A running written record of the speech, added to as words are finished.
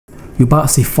You're about to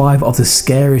see 5 of the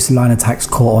scariest lion attacks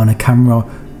caught on a camera.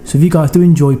 So if you guys do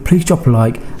enjoy, please drop a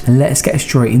like and let's get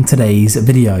straight in today's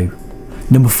video.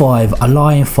 Number 5, a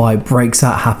lion fight breaks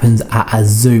out, happens at a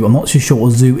zoo. I'm not too sure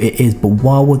what zoo it is, but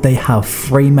why would they have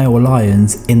 3 male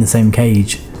lions in the same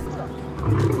cage?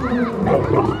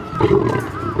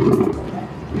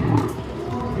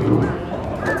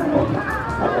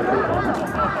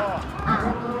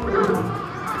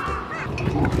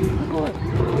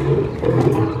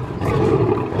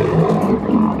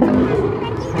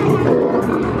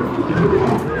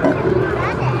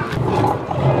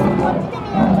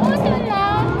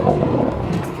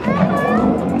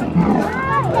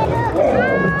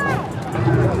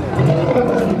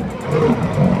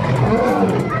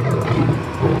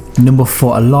 Number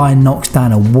 4, a lion knocks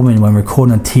down a woman when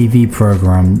recording a TV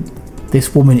program.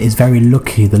 This woman is very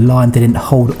lucky the lion didn't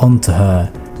hold on to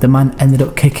her. The man ended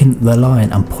up kicking the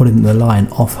lion and pulling the lion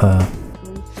off her.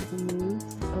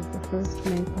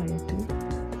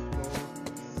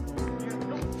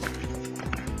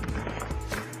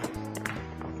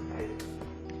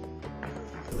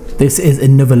 This is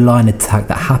another lion attack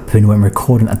that happened when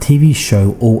recording a TV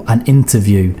show or an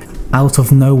interview. Out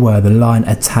of nowhere, the lion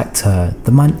attacked her.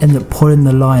 The man ended up pulling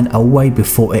the lion away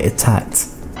before it attacked.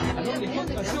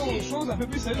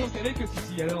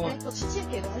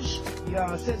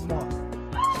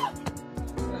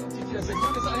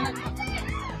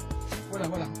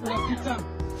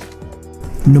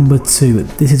 Number 2,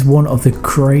 this is one of the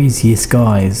craziest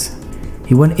guys.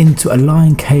 He went into a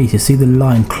lion cage to see the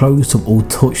lion close up or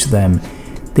touch them.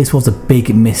 This was a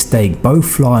big mistake.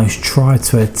 Both lions tried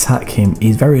to attack him.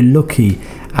 He's very lucky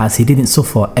as he didn't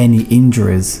suffer any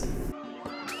injuries.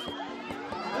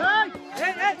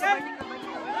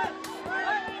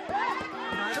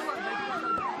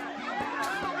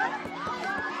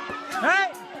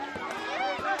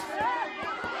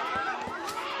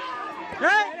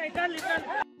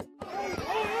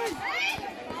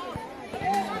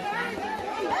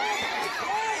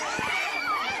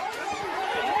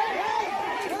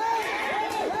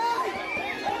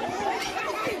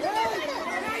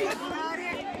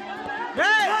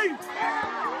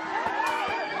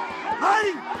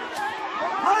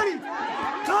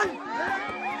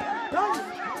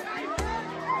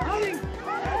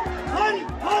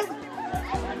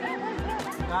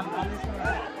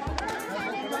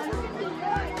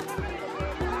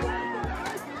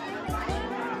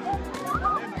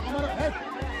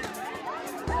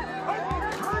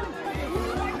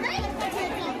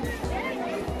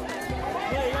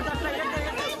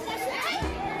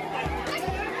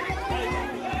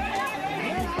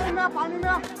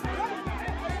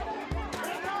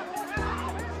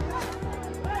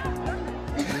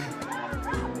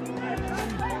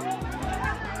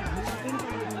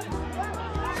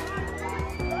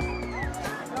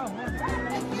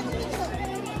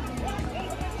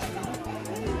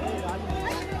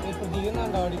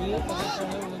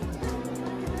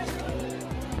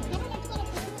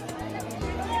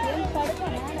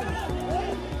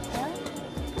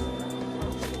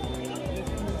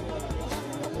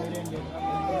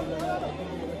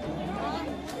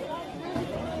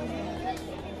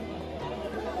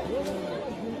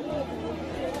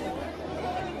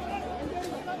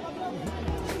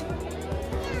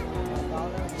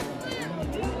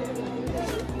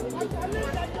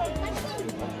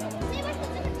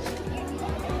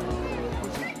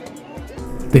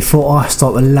 Before I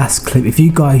start the last clip, if you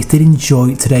guys did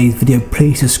enjoy today's video,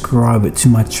 please subscribe to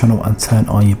my channel and turn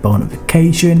on your bell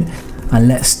notification. And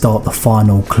let's start the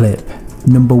final clip.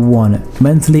 Number 1,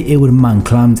 mentally ill man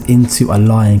climbed into a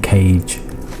lion cage.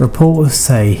 Reporters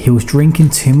say he was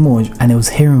drinking too much and he was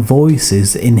hearing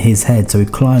voices in his head, so he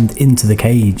climbed into the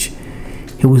cage.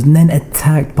 He was then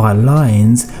attacked by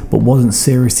lions but wasn't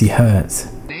seriously hurt.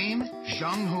 Name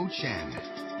Zhang Ho Chen.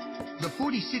 The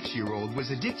 46-year-old was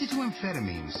addicted to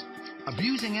amphetamines,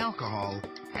 abusing alcohol,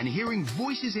 and hearing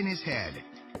voices in his head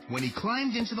when he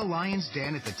climbed into the lion's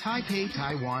den at the Taipei,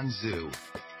 Taiwan Zoo.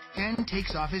 Chen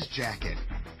takes off his jacket,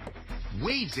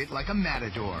 waves it like a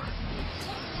matador.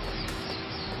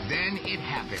 Then it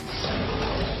happens.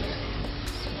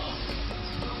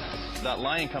 That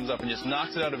lion comes up and just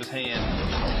knocks it out of his hand.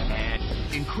 And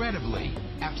incredibly,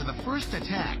 after the first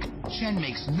attack, Chen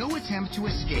makes no attempt to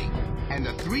escape, and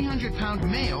the 300-pound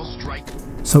male strikes.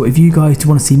 So if you guys do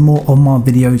want to see more of my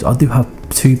videos, I do have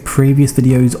 2 previous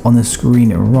videos on the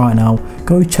screen right now.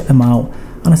 Go check them out,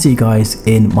 and I'll see you guys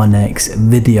in my next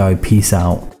video. Peace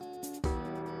out.